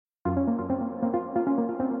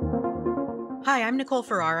Hi, I'm Nicole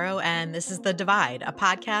Ferraro, and this is The Divide, a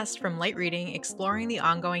podcast from Light Reading exploring the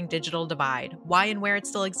ongoing digital divide, why and where it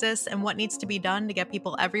still exists, and what needs to be done to get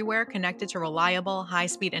people everywhere connected to reliable, high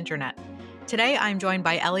speed internet. Today, I'm joined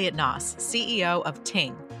by Elliot Noss, CEO of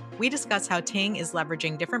Ting. We discuss how Ting is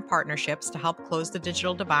leveraging different partnerships to help close the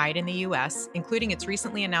digital divide in the U.S., including its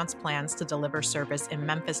recently announced plans to deliver service in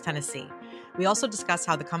Memphis, Tennessee. We also discuss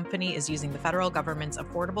how the company is using the federal government's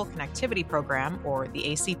Affordable Connectivity Program, or the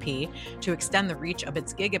ACP, to extend the reach of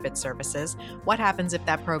its gigabit services, what happens if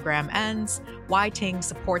that program ends, why Ting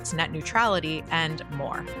supports net neutrality, and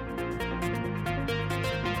more.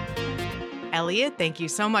 Elliot, thank you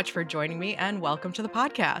so much for joining me, and welcome to the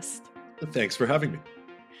podcast. Thanks for having me.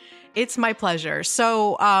 It's my pleasure.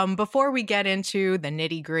 So before we get into the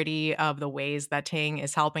nitty gritty of the ways that Ting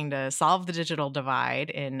is helping to solve the digital divide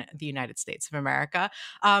in the United States of America,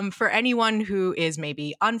 for anyone who is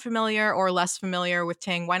maybe unfamiliar or less familiar with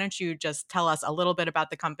Ting, why don't you just tell us a little bit about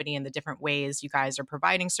the company and the different ways you guys are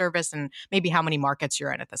providing service and maybe how many markets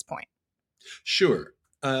you're in at this point? Sure.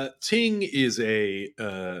 Ting is a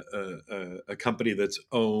company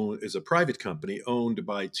is a private company owned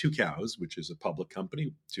by Two Cows, which is a public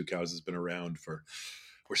company. Two Cows has been around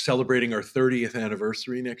we're celebrating our 30th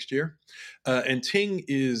anniversary next year. And Ting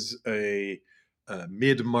is a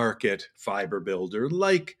mid-market fiber builder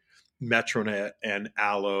like Metronet and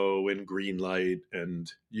Allo and Greenlight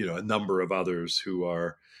and, a number of others who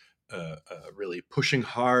are really pushing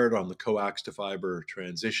hard on the coax to fiber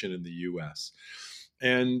transition in the U.S.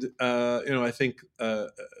 And I think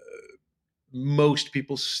most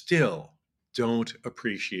people still don't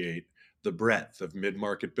appreciate the breadth of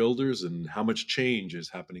mid-market builders and how much change is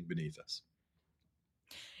happening beneath us.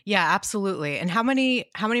 Yeah, absolutely. And how many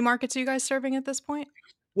markets are you guys serving at this point?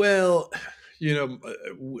 Well,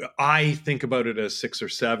 I think about it as 6 or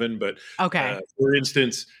 7, but Okay. For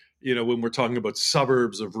instance, when we're talking about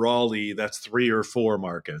suburbs of Raleigh, that's 3 or 4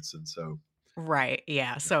 markets. And so Right.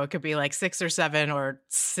 Yeah. So it could be like 6 or 7 or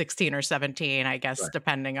 16 or 17, I guess, right.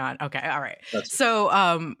 depending on. Okay. All right. That's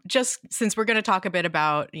So just since we're going to talk a bit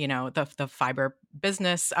about, the fiber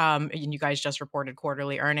business, and you guys just reported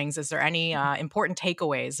quarterly earnings, is there any important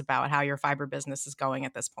takeaways about how your fiber business is going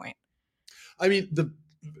at this point? I mean,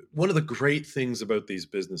 one of the great things about these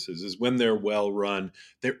businesses is when they're well run,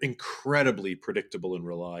 they're incredibly predictable and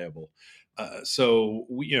reliable. So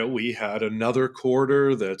we had another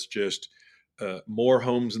quarter that's just more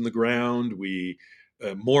homes in the ground. We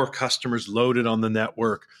more customers loaded on the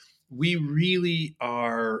network. We really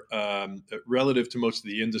are relative to most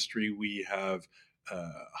of the industry. We have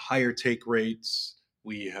higher take rates.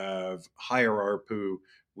 We have higher ARPU.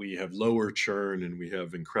 We have lower churn, and we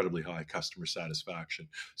have incredibly high customer satisfaction.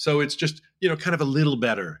 So it's just kind of a little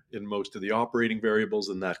better in most of the operating variables,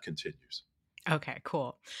 and that continues. Okay,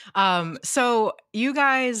 cool. So you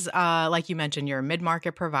guys, like you mentioned, you're a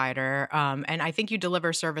mid-market provider, and I think you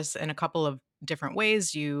deliver service in a couple of different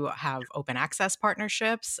ways. You have open access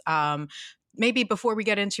partnerships. Maybe before we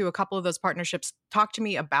get into a couple of those partnerships, talk to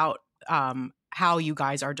me about how you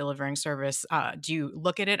guys are delivering service. Do you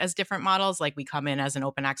look at it as different models, like we come in as an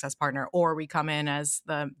open access partner, or we come in as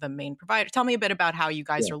the main provider? Tell me a bit about how you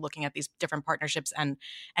guys Yeah. are looking at these different partnerships and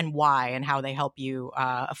why and how they help you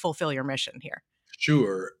fulfill your mission here.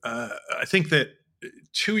 Sure. I think that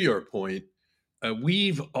to your point,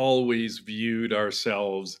 we've always viewed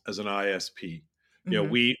ourselves as an ISP. Hmm.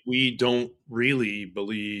 We don't really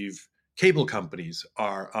believe cable companies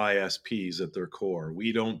are ISPs at their core.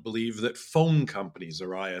 We don't believe that phone companies are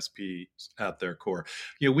ISPs at their core.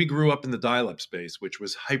 We grew up in the dial-up space, which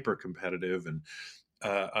was hyper competitive, and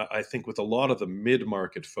I think with a lot of the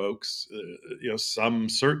mid-market folks, some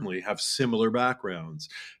certainly have similar backgrounds,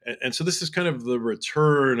 and so this is kind of the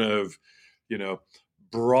return of, you know,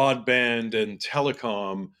 broadband and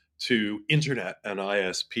telecom to internet and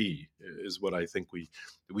ISP is what I think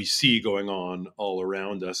we see going on all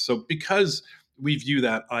around us. So because we view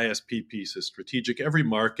that ISP piece as strategic, every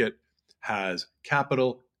market has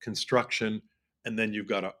capital, construction, and then you've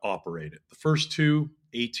got to operate it. The first two,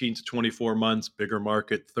 18 to 24 months, bigger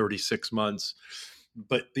market, 36 months.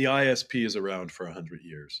 But the ISP is around for 100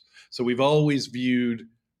 years. So we've always viewed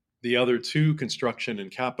the other two, construction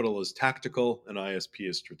and capital, as tactical and ISP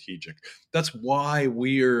as strategic. That's why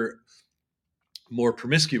we're more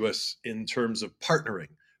promiscuous in terms of partnering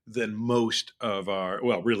than most of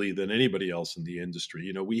really than anybody else in the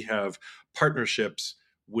industry. We have partnerships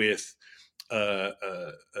with a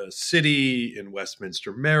city in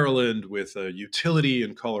Westminster, Maryland, with a utility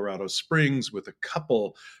in Colorado Springs, with a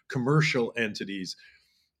couple commercial entities.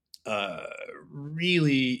 uh,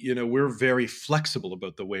 really, we're very flexible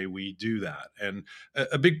about the way we do that. And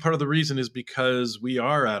a big part of the reason is because we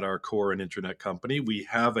are at our core an internet company. We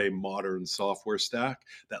have a modern software stack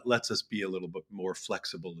that lets us be a little bit more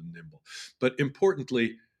flexible and nimble. But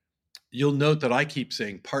importantly, you'll note that I keep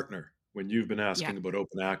saying partner when you've been Yeah. asking about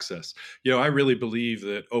open access. I really believe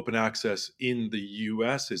that open access in the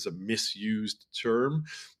US is a misused term,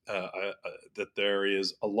 that there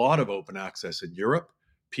is a lot of open access in Europe.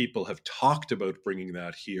 People have talked about bringing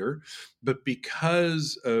that here, but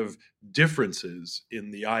because of differences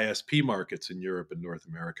in the ISP markets in Europe and North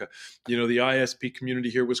America, the ISP community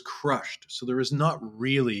here was crushed. So there is not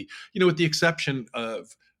really, with the exception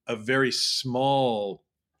of a very small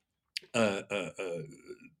uh, uh, uh,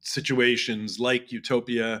 situations like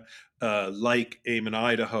Utopia, like AIM in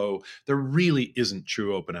Idaho, there really isn't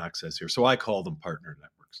true open access here. So I call them partner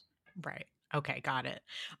networks. Right. Okay, got it.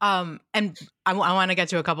 And I want to get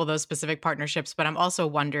to a couple of those specific partnerships, but I'm also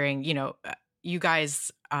wondering, you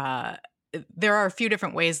guys, there are a few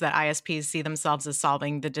different ways that ISPs see themselves as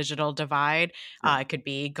solving the digital divide. Yeah. It could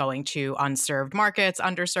be going to unserved markets,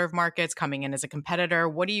 underserved markets, coming in as a competitor.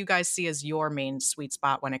 What do you guys see as your main sweet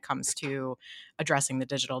spot when it comes to addressing the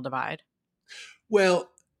digital divide? Well,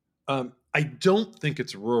 I don't think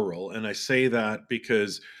it's rural. And I say that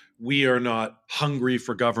because we are not hungry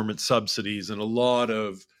for government subsidies, and there's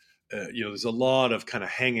a lot of kind of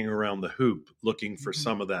hanging around the hoop looking for Mhm.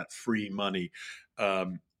 some of that free money.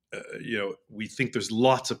 We think there's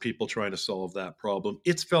lots of people trying to solve that problem.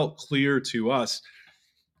 It's felt clear to us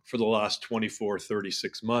for the last 24,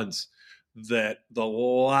 36 months that the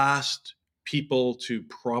last people to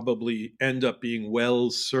probably end up being well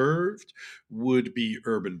served would be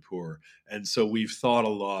urban poor. And so we've thought a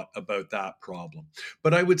lot about that problem.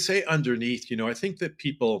 But I would say underneath, I think that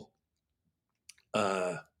people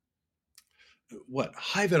uh,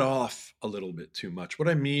 hive it off a little bit too much. What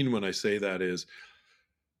I mean when I say that is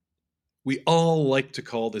we all like to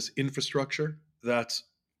call this infrastructure. That's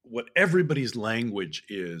what everybody's language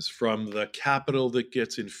is, from the capital that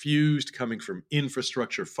gets infused coming from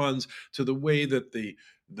infrastructure funds to the way that the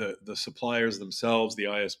suppliers themselves, the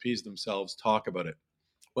ISPs themselves talk about it.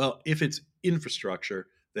 Well, if it's infrastructure,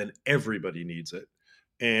 then everybody needs it.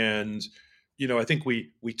 And I think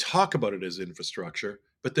we talk about it as infrastructure,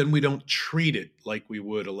 but then we don't treat it like we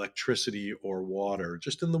would electricity or water,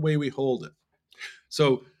 just in the way we hold it.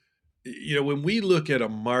 So when we look at a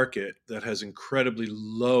market that has incredibly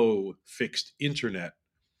low fixed internet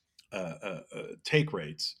take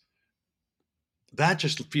rates, that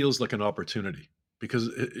just feels like an opportunity because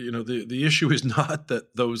the issue is not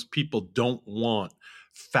that those people don't want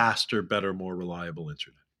faster, better, more reliable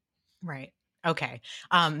internet. Right. Okay.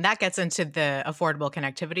 That gets into the affordable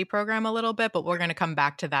connectivity program a little bit, but we're going to come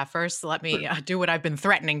back to that first. Let me Sure, do what I've been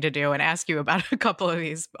threatening to do and ask you about a couple of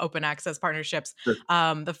these open access partnerships. sure.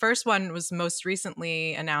 The first one was most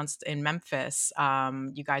recently announced in Memphis.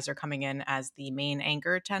 You guys are coming in as the main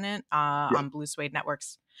anchor tenant Yeah. on Blue Suede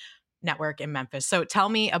Networks network in Memphis. So tell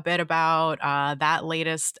me a bit about that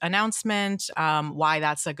latest announcement, why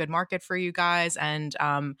that's a good market for you guys, and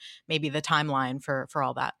maybe the timeline for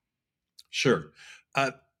all that. Sure.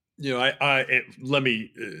 Uh, Let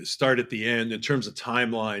me start at the end in terms of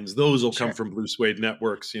timelines. Those will come Sure. from Blue Suede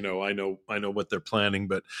Networks. I know what they're planning,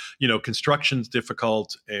 but construction's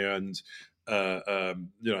difficult, and I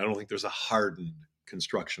don't think there's a hardened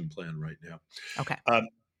construction plan right now. Okay. Um,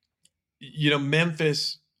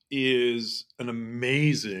 Memphis is an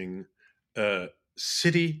amazing uh,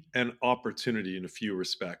 city and opportunity in a few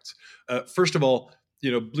respects. First of all,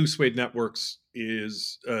 Blue Suede Networks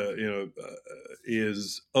is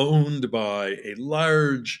owned by a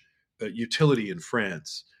large utility in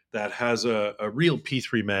France that has a real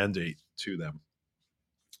P3 mandate to them.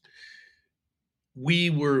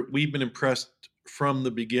 We've been impressed from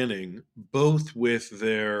the beginning, both with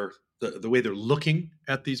the way they're looking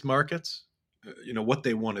at these markets, what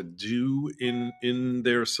they want to do in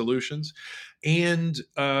their solutions, and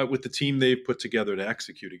with the team they've put together to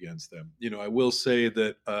execute against them. I will say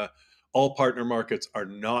that all partner markets are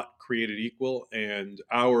not created equal, and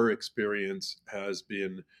our experience has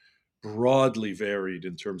been broadly varied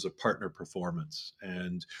in terms of partner performance.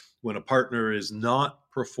 And when a partner is not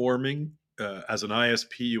performing as an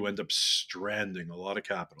ISP, you end up stranding a lot of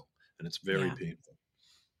capital, and it's very Yeah. painful.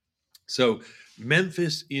 So,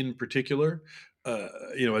 Memphis in particular,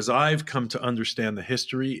 as I've come to understand the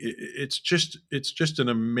history, it's just an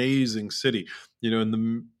amazing city. In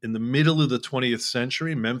the middle of the 20th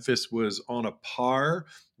century, Memphis was on a par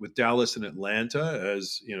with Dallas and Atlanta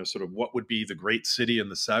as sort of what would be the great city in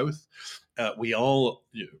the South. We all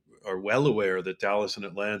are well aware that Dallas and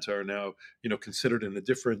Atlanta are now, considered in a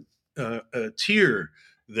different tier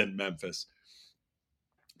than Memphis.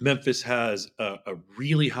 Memphis has a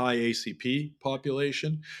really high ACP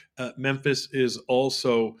population. Memphis is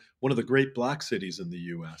also one of the great black cities in the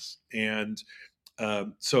U.S. And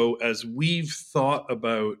so, as we've thought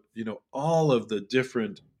about, all of the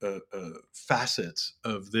different facets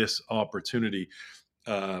of this opportunity,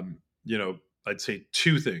 I'd say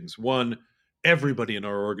two things. One, everybody in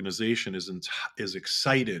our organization is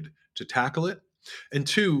excited to tackle it, and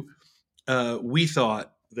two, we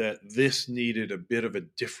thought that this needed a bit of a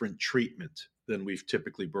different treatment than we've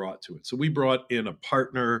typically brought to it. So we brought in a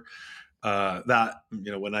partner that,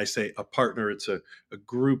 when I say a partner, it's a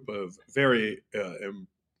group of very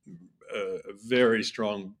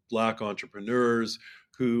strong black entrepreneurs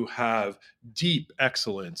who have deep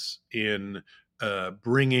excellence in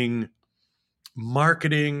bringing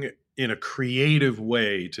marketing in a creative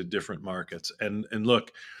way to different markets. And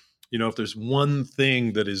look, if there's one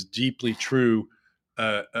thing that is deeply true,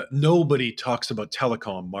 nobody talks about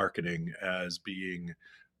telecom marketing as being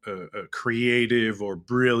creative or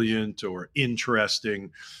brilliant or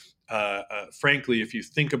interesting. Frankly, if you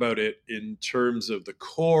think about it in terms of the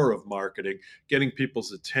core of marketing, getting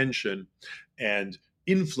people's attention and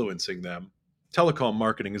influencing them, telecom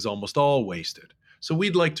marketing is almost all wasted. So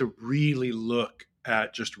we'd like to really look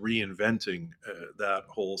at just reinventing that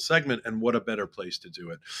whole segment, and what a better place to do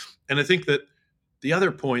it. And I think that the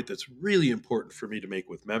other point that's really important for me to make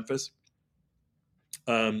with Memphis,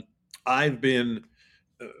 I've been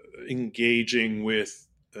engaging with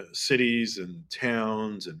cities and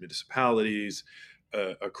towns and municipalities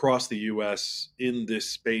across the US in this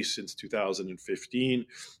space since 2015,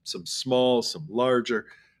 some small, some larger.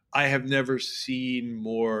 I have never seen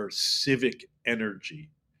more civic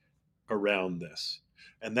energy around this.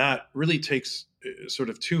 And that really takes sort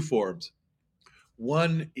of two forms.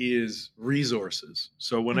 One is resources.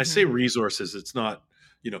 So when I Mm-hmm. say resources, it's not,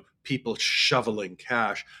 people shoveling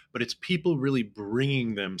cash, but it's people really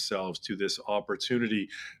bringing themselves to this opportunity,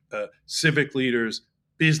 civic leaders,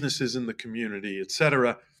 businesses in the community, et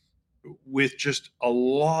cetera, with just a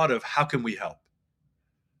lot of how can we help?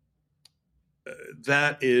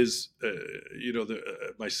 That is,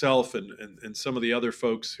 myself and some of the other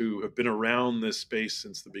folks who have been around this space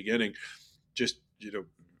since the beginning, just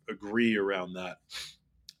agree around that.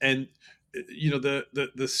 And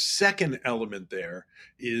the second element there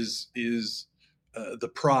is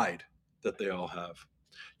the pride that they all have.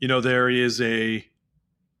 There is a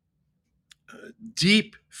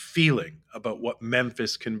deep feeling about what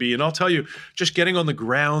Memphis can be. And I'll tell you, just getting on the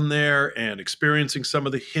ground there and experiencing some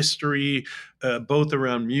of the history, both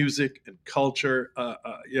around music and culture,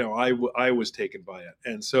 I was taken by it.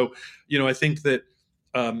 And so, I think that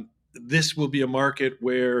this will be a market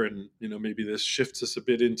where, and maybe this shifts us a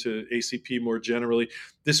bit into ACP more generally,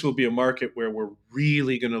 this will be a market where we're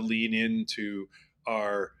really going to lean into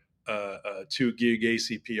our 2 gig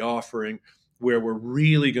ACP offering, where we're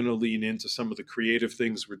really going to lean into some of the creative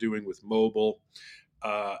things we're doing with mobile.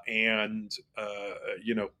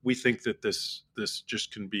 We think that this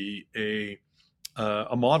just can be a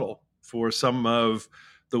model for some of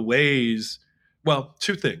the ways. Well,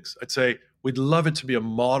 two things. I'd say we'd love it to be a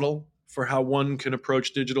model for how one can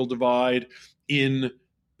approach digital divide in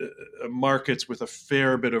markets with a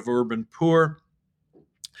fair bit of urban poor,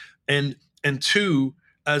 and two,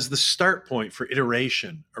 as the start point for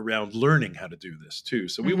iteration around learning how to do this too.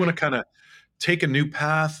 So we want Mm-hmm. to kind of take a new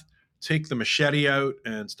path, take the machete out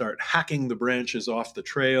and start hacking the branches off the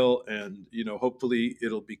trail, and hopefully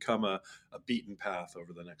it'll become a beaten path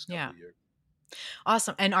over the next couple Yeah. of years.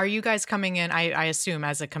 Awesome. And are you guys coming in, I assume,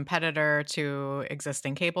 as a competitor to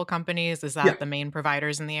existing cable companies? Is Yeah, that the main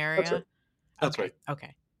providers in the that's right. area? That's Okay. right.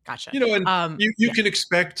 Okay. Gotcha. And you Yeah. can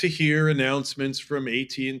expect to hear announcements from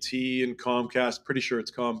AT&T and Comcast. Pretty sure it's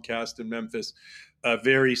Comcast in Memphis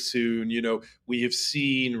very soon. We have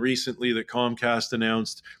seen recently that Comcast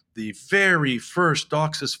announced the very first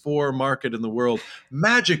DOCSIS 4 market in the world.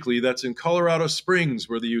 Magically, that's in Colorado Springs,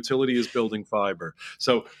 where the utility is building fiber.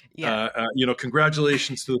 So, Yeah.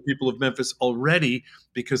 congratulations to the people of Memphis already,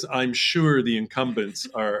 because I'm sure the incumbents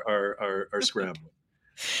are scrambling.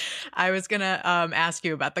 I was going to ask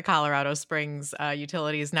you about the Colorado Springs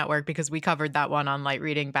Utilities Network, because we covered that one on Light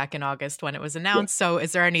Reading back in August when it was Yeah. announced. So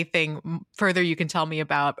is there anything further you can tell me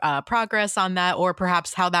about progress on that, or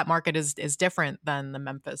perhaps how that market is different than the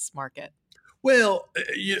Memphis market? Well,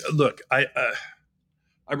 look, I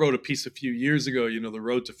wrote a piece a few years ago. The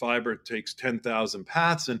road to fiber takes 10,000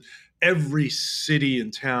 paths, and every city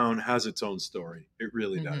and town has its own story. It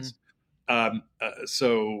really Mm-hmm. does.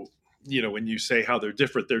 So when you say how they're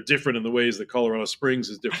different in the ways that Colorado Springs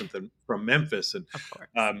is different than from Memphis. And Of course.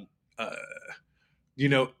 um, uh,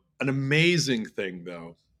 an amazing thing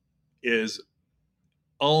though is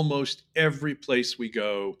almost every place we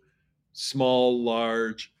go, small,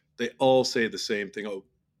 large, they all say the same thing. Oh,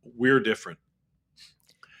 we're different.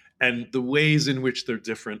 And the ways in which they're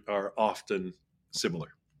different are often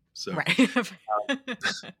similar. So, Right. I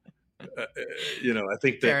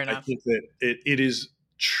think that Fair enough. it is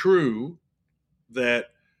true that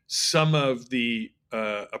some of the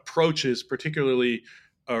approaches, particularly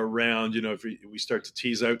around, if we start to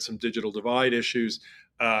tease out some digital divide issues,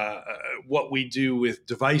 what we do with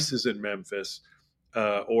devices in Memphis,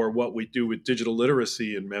 or what we do with digital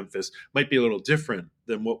literacy in Memphis might be a little different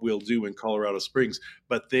than what we'll do in Colorado Springs,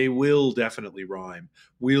 but they will definitely rhyme.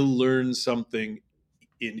 We'll learn something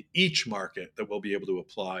in each market that we'll be able to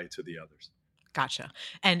apply to the others. Gotcha.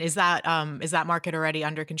 And is that market already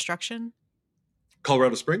under construction?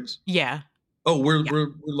 Colorado Springs? Yeah. Oh, we're Yeah. we're,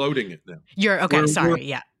 we're loading it now. You're okay. We're Sorry.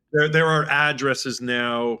 Yeah. there are addresses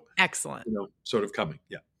now, Excellent. sort of coming.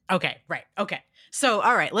 Yeah. Okay, right. Okay. So,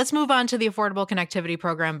 all right, let's move on to the Affordable Connectivity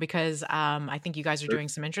Program because I think you guys are Sure. doing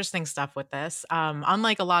some interesting stuff with this.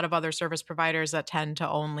 Unlike a lot of other service providers that tend to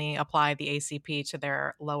only apply the ACP to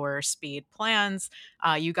their lower speed plans,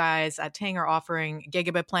 you guys at Ting are offering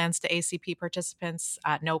gigabit plans to ACP participants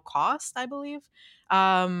at no cost, I believe.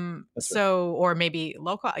 That's right. Or maybe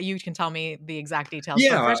local. You can tell me the exact details.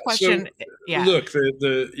 But Yeah. first So question, yeah, look,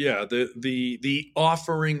 the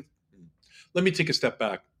offering. Let me take a step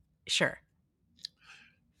back. sure,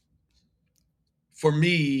 For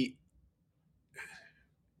me,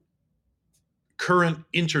 current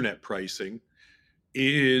internet pricing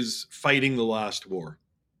is fighting the last war.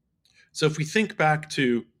 So if we think back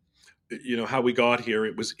to how we got here,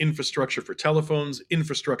 it was infrastructure for telephones,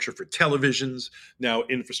 infrastructure for televisions, now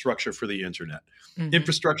infrastructure for the internet. hmm,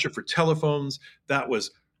 Infrastructure for telephones, that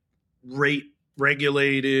was rate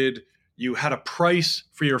regulated. You had a price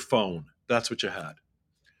for your phone. That's what you had.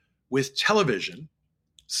 With television,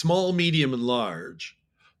 small, medium, and large,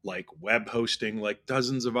 like web hosting, like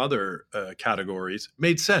dozens of other categories,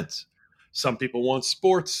 made sense. Some people want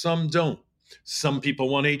sports, some don't. Some people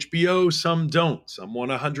want HBO, some don't. Some want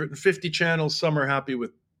 150 channels, some are happy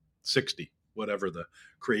with 60, whatever the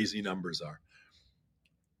crazy numbers are.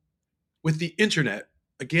 With the internet,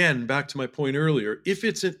 again, back to my point earlier, if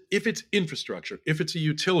it's infrastructure, if it's a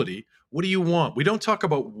utility, what do you want? We don't talk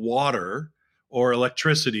about water or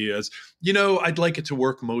electricity as, I'd like it to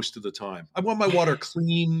work most of the time. I want my water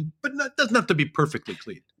clean, but doesn't have to be perfectly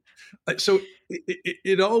clean. So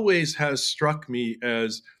it always has struck me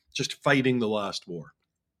as just fighting the last war.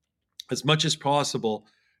 As much as possible,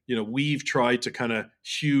 we've tried to kind of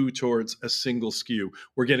hew towards a single SKU.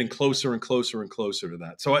 We're getting closer and closer and closer to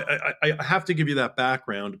that. So I have to give you that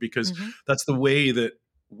background because hmm, that's the way that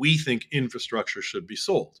we think infrastructure should be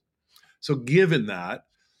sold. So given that,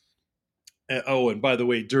 and by the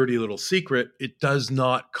way, dirty little secret, it does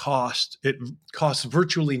not cost. It costs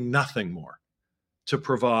virtually nothing more to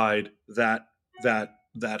provide that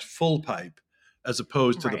full pipe as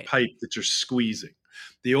opposed to the right, pipe that you're squeezing.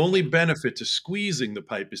 The only benefit to squeezing the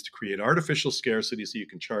pipe is to create artificial scarcity so you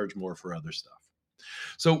can charge more for other stuff.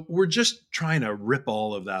 So we're just trying to rip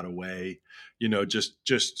all of that away.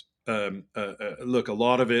 Look, a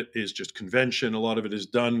lot of it is just convention. A lot of it is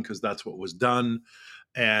done because that's what was done.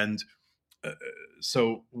 And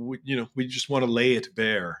so we just want to lay it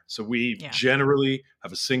bare. So we yeah. generally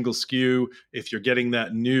have a single SKU. If you're getting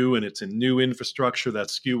that new and it's in new infrastructure, that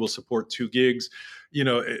SKU will support 2 gigs.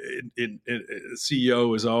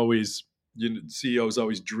 CEO is always CEOs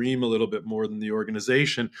always dream a little bit more than the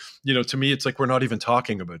organization. To me, it's like we're not even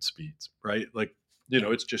talking about speeds, right? Like, Yeah.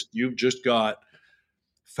 it's just you've just got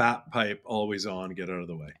fat pipe always on, get out of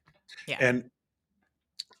the way. Yeah. And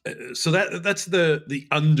so that's the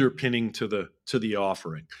underpinning to the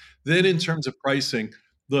offering. Then in Mhm. terms of pricing,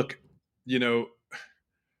 look, the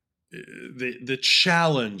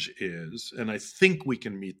challenge is, and I think we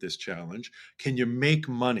can meet this challenge, can you make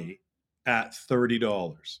money at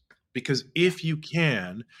 $30? Because Yeah. if you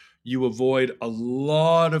can, you avoid a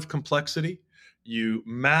lot of complexity, you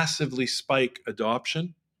massively spike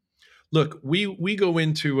adoption. Look, we go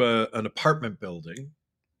into an apartment building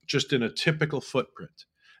just in a typical footprint.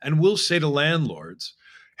 And we'll say to landlords,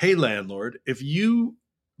 hey, landlord, if you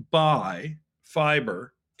buy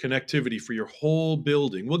fiber connectivity for your whole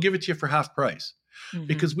building, we'll give it to you for half price Mhm.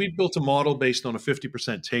 because we've built a model based on a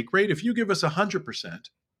 50% take rate. If you give us 100%,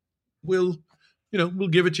 we'll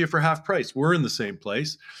give it to you for half price. We're in the same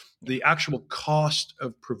place. Yeah. The actual cost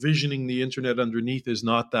of provisioning the internet underneath is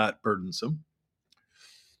not that burdensome.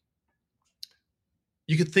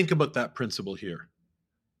 you could think about that principle here.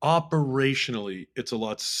 Operationally, it's a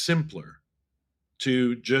lot simpler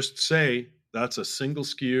to just say that's a single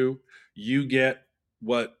SKU. You get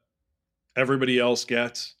what everybody else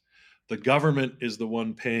gets. The government is the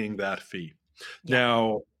one paying that fee. Yeah.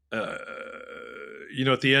 Now, uh,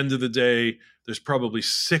 at the end of the day, there's probably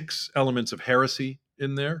 6 elements of heresy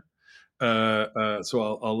in there.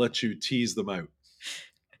 So I'll let you tease them out.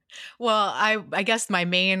 Well, I guess my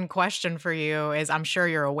main question for you is I'm sure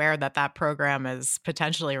you're aware that that program is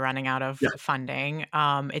potentially running out of Yeah, funding. It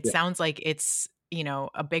yeah, sounds like it's,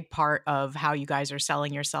 a big part of how you guys are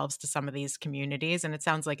selling yourselves to some of these communities. And it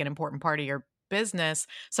sounds like an important part of your business.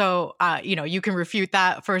 So, you can refute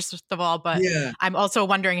that first of all, but yeah, I'm also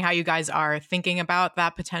wondering how you guys are thinking about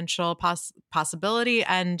that potential possibility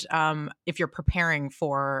and if you're preparing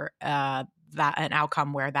for that an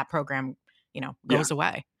outcome where that program, yeah, goes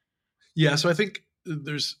away. yeah. So I think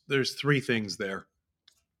there's 3 things there.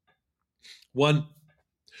 One,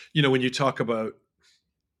 when you talk about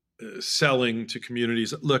selling to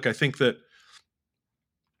communities, look, I think that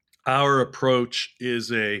our approach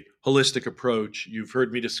is a holistic approach. You've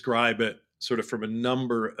heard me describe it sort of from a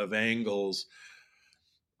number of angles.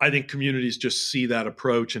 I think communities just see that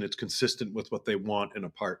approach and it's consistent with what they want in a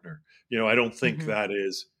partner. I don't think Mhm. that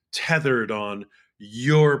is tethered on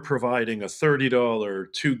you're providing a $30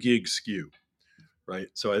 2 gig SKU, right?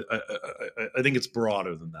 So I think it's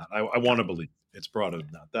broader than that. I want Got to it. believe it's broader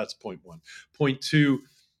than that. That's point one. Point two,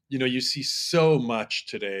 you see so much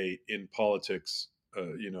today in politics,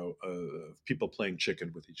 people playing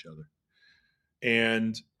chicken with each other,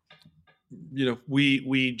 and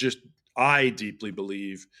we just I deeply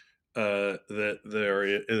believe that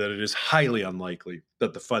it is highly unlikely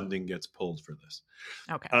that the funding gets pulled for this.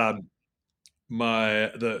 Okay. Um,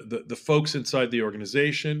 my the folks inside the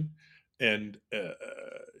organization and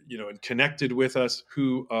and connected with us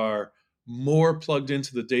who are more plugged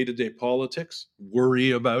into the day-to-day politics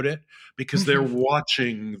worry about it because they're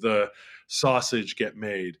watching the sausage get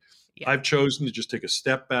made. Yeah. I've chosen to just take a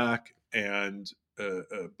step back and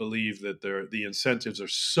believe that the incentives are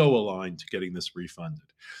so aligned to getting this refunded.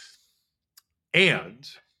 And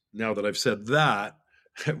now that I've said that,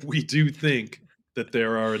 we do think that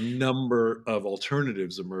there are a number of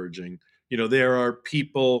alternatives emerging. There are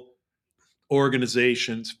people,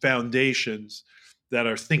 organizations, foundations that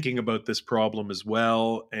are thinking about this problem as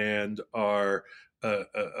well and are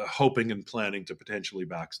hoping and planning to potentially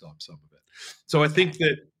backstop some of it. So I think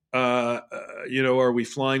Okay. that, are we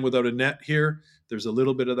flying without a net here? There's a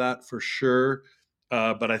little bit of that for sure.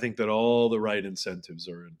 But I think that all the right incentives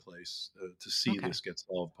are in place to see Okay. this get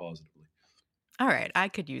solved positively. All right. I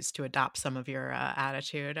could use to adopt some of your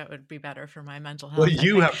attitude. It would be better for my mental Well, health, I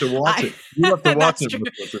you think. have to watch I it. You have to watch That's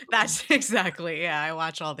it. true. That's exactly. Yeah, I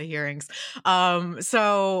watch all the hearings.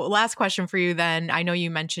 So last question for you then. I know you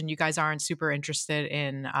mentioned you guys aren't super interested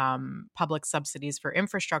in public subsidies for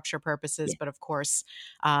infrastructure purposes, Yeah. but of course,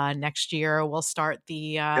 next year we'll start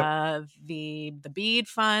Yep. the BEAD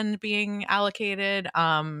fund being allocated,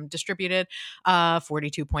 distributed,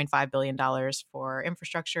 $42.5 billion for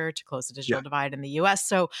infrastructure to close the Yeah. digital divide in the US.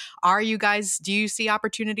 So do you see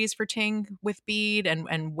opportunities for Ting with BEAD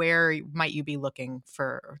and where might you be looking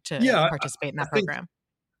for to Yeah. participate in I that think program?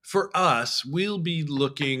 for us, we'll be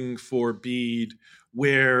looking for bead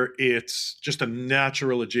where it's just a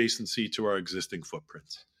natural adjacency to our existing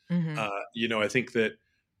footprints. Hmm. I think that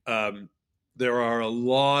um, there are a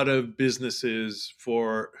lot of businesses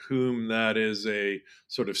for whom that is a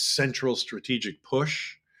sort of central strategic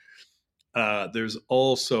push. There's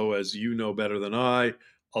also, as you know better than I,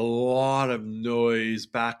 a lot of noise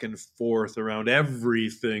back and forth around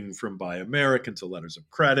everything from Buy American to letters of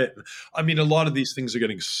credit. I mean, a lot of these things are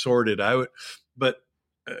getting sorted out, but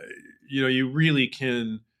uh, you really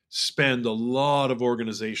can spend a lot of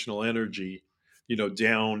organizational energy,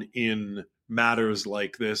 down in matters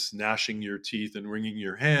like this, gnashing your teeth and wringing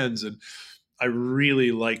your hands. And I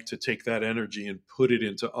really like to take that energy and put it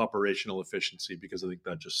into operational efficiency because I think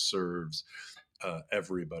that just serves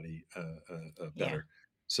everybody Yeah. better.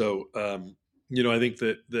 So, I think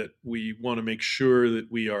that we want to make sure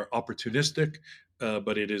that we are opportunistic,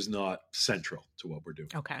 but it is not central to what we're doing.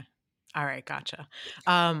 Okay. All right, gotcha.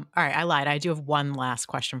 All right, I lied. I do have one last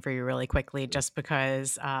question for you, really quickly, just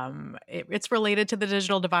because it's related to the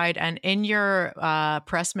digital divide. And in your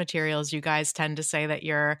press materials, you guys tend to say that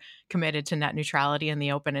you're committed to net neutrality in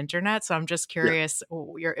the open internet. So I'm just Yeah. curious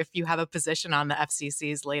if you have a position on the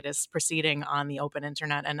FCC's latest proceeding on the open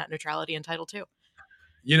internet and net neutrality in Title II.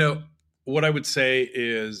 You know, what I would say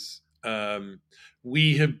is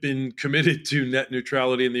we have been committed to net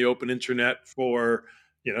neutrality in the open internet for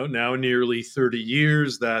now nearly 30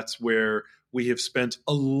 years. That's where we have spent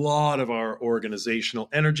a lot of our organizational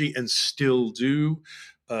energy and still do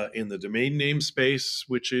in the domain name space,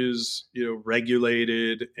 which is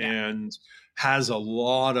regulated Yeah. and has a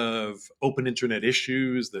lot of open internet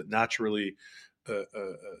issues that naturally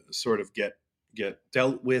sort of get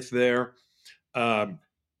dealt with there. Um,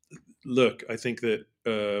 Look, I think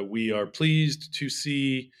that we are pleased to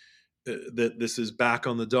see that this is back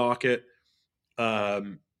on the docket.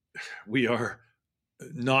 Um, we are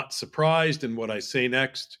not surprised, and what I say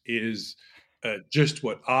next is just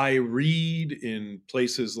what I read in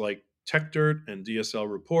places like TechDirt and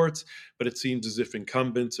DSL reports, but it seems as if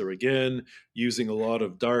incumbents are again using a lot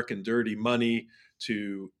of dark and dirty money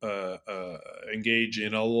to engage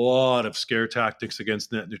in a lot of scare tactics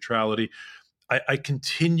against net neutrality. I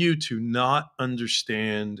continue to not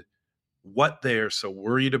understand what they are so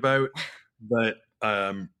worried about, but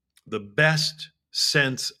the best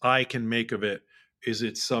sense I can make of it is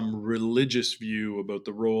it's some religious view about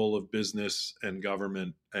the role of business and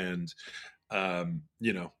government, and I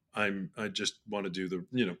just want to do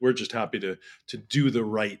we're just happy to do the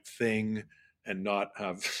right thing and not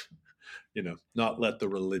have not let the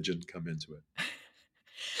religion come into it.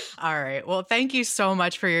 All right. Well, thank you so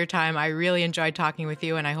much for your time. I really enjoyed talking with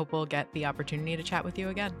you, and I hope we'll get the opportunity to chat with you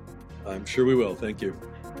again. I'm sure we will. Thank you.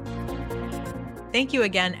 Thank you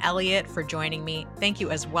again, Elliot, for joining me. Thank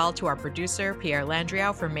you as well to our producer, Pierre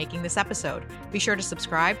Landriau, for making this episode. Be sure to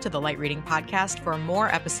subscribe to the Light Reading Podcast for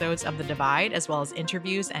more episodes of The Divide, as well as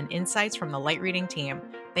interviews and insights from the Light Reading team.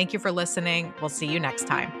 Thank you for listening. We'll see you next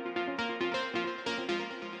time.